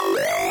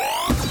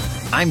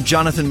I'm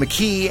Jonathan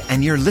McKee,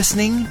 and you're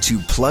listening to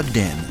Plugged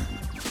In.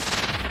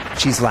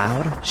 She's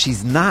loud,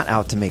 she's not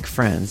out to make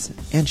friends,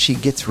 and she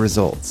gets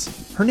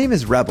results. Her name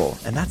is Rebel,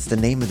 and that's the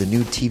name of the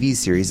new TV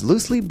series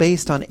loosely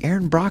based on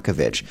Erin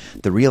Brockovich.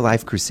 The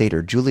real-life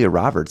crusader Julia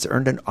Roberts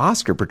earned an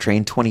Oscar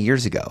portraying 20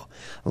 years ago.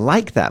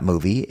 Like that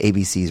movie,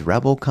 ABC's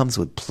Rebel comes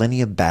with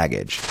plenty of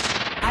baggage.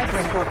 I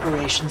bring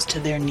corporations to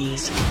their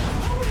knees.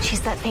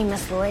 She's that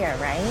famous lawyer,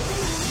 right?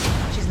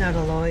 She's not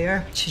a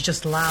lawyer. She's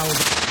just loud.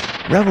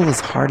 Rebel is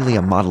hardly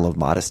a model of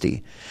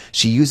modesty.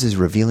 She uses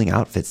revealing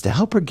outfits to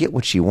help her get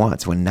what she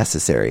wants when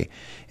necessary.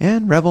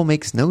 And Rebel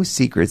makes no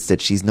secrets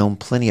that she's known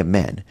plenty of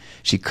men.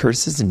 She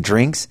curses and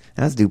drinks,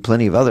 as do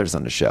plenty of others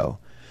on the show.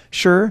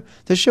 Sure,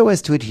 the show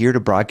has to adhere to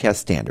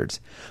broadcast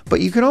standards,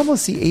 but you can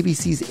almost see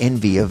ABC's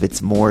envy of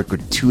its more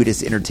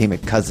gratuitous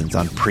entertainment cousins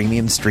on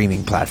premium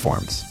streaming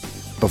platforms.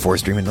 Before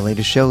streaming the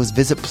latest shows,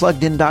 visit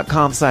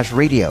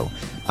PluggedIn.com/radio.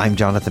 I'm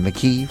Jonathan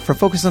McKee for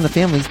Focus on the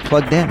Family's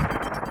Plugged In.